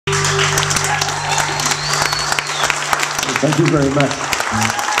Thank you very much.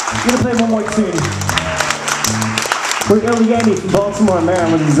 I'm going to play one more tune. We're ilyAIMY from Baltimore,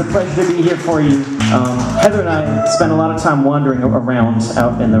 Maryland. It's a pleasure to be here for you. Heather and I spent a lot of time wandering around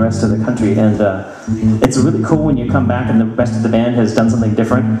out in the rest of the country, and it's really cool when you come back and the rest of the band has done something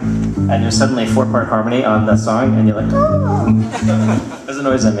different, and there's suddenly a 4-part harmony on the song, and you're like, oh! That's the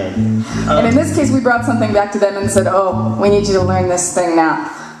noise I made. And in this case, we brought something back to them and said, oh, we need you to learn this thing now,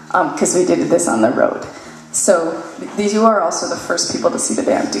 because we did this on the road. So you are also the first people to see the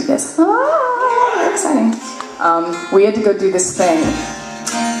band do this. Oh, very exciting. We had to go do this thing,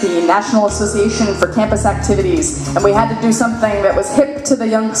 the National Association for Campus Activities, and we had to do something that was hip to the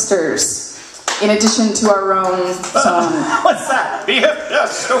youngsters, in addition to our own song. What's that? Be hip?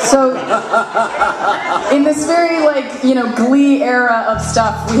 Yes. So, in this very, like, you know, Glee era of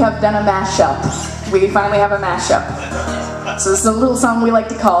stuff, we have done a mashup. We finally have a mashup. So this is a little song we like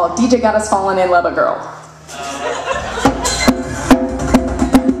to call DJ Got Us Falling in Love a Girl.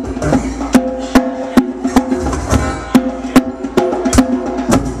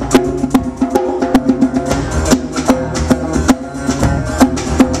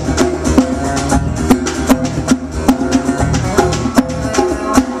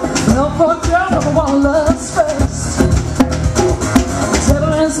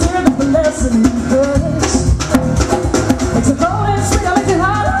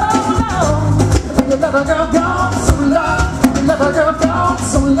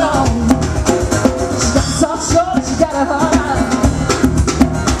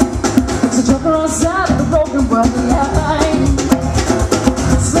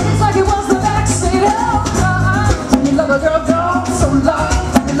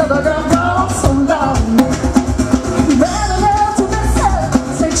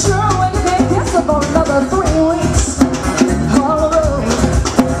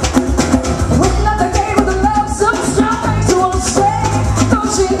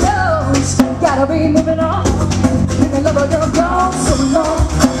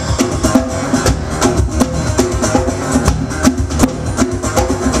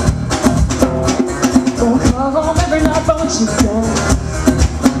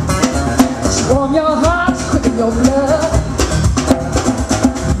 Warm your heart, quicken your blood.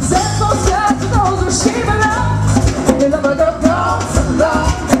 Set those guys to those who shame it up. You love a girl gone so long.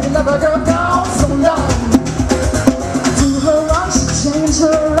 You love a girl gone so long. Do her wrong, she changed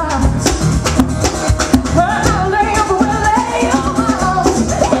her life. Her name will lay your mouth.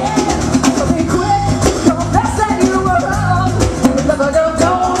 Yeah, so be quick, confess that you were wrong. You love a girl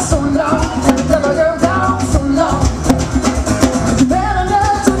gone so long. You love a girl gone so long. You better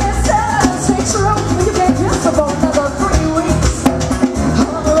not to miss her, stay true. You can't kiss her for another 3 weeks.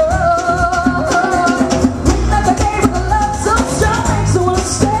 We never gave her the love so strong, so we'll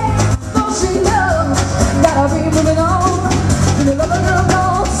stay. Though she knows, gotta be moving on. You love a girl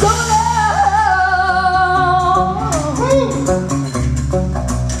gone so long.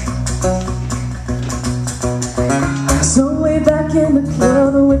 So way back in the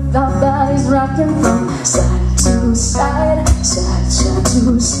club with our bodies rocking from side to side, side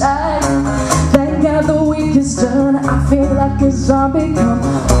to side. Thank God the week is done. I feel like a zombie. Come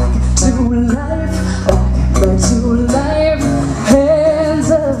back to life, back to life.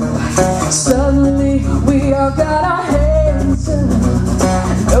 Hands up. Suddenly we all got our hands up.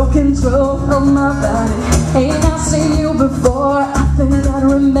 No control of my body. Ain't I seen you before? I think I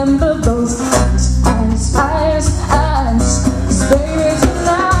remember those eyes, eyes, eyes, eyes. 'Cause baby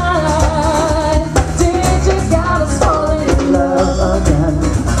tonight, DJ got us falling in love again.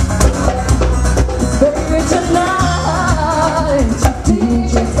 Baby tonight,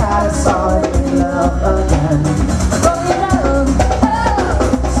 DJ got us falling in love again. Oh, you know, oh,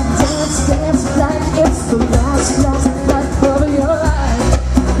 dance, dance like it's the last night of your life.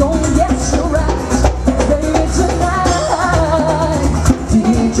 Go and get you right.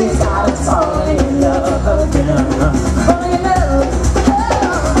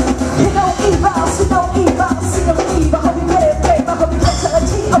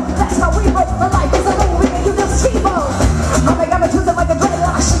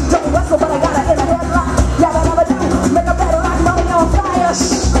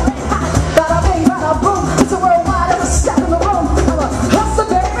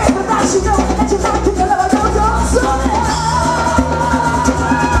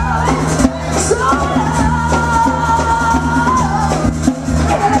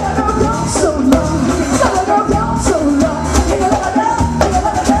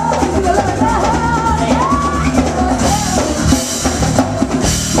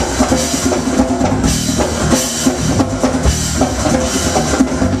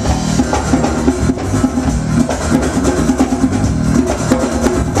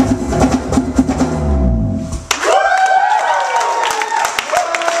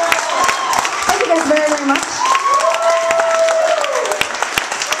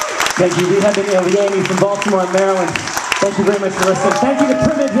 Thank you. We have been ilyAIMY from Baltimore, Maryland. Thank you very much for listening. Thank you to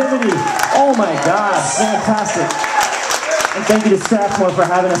Primitivity. Oh my God, fantastic. And thank you to Strathmore for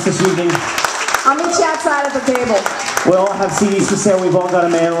having us this evening. I'll meet you outside at the table. We all have CDs for sale. We've all got a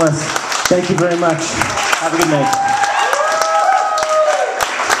mailing list. Thank you very much. Have a good night.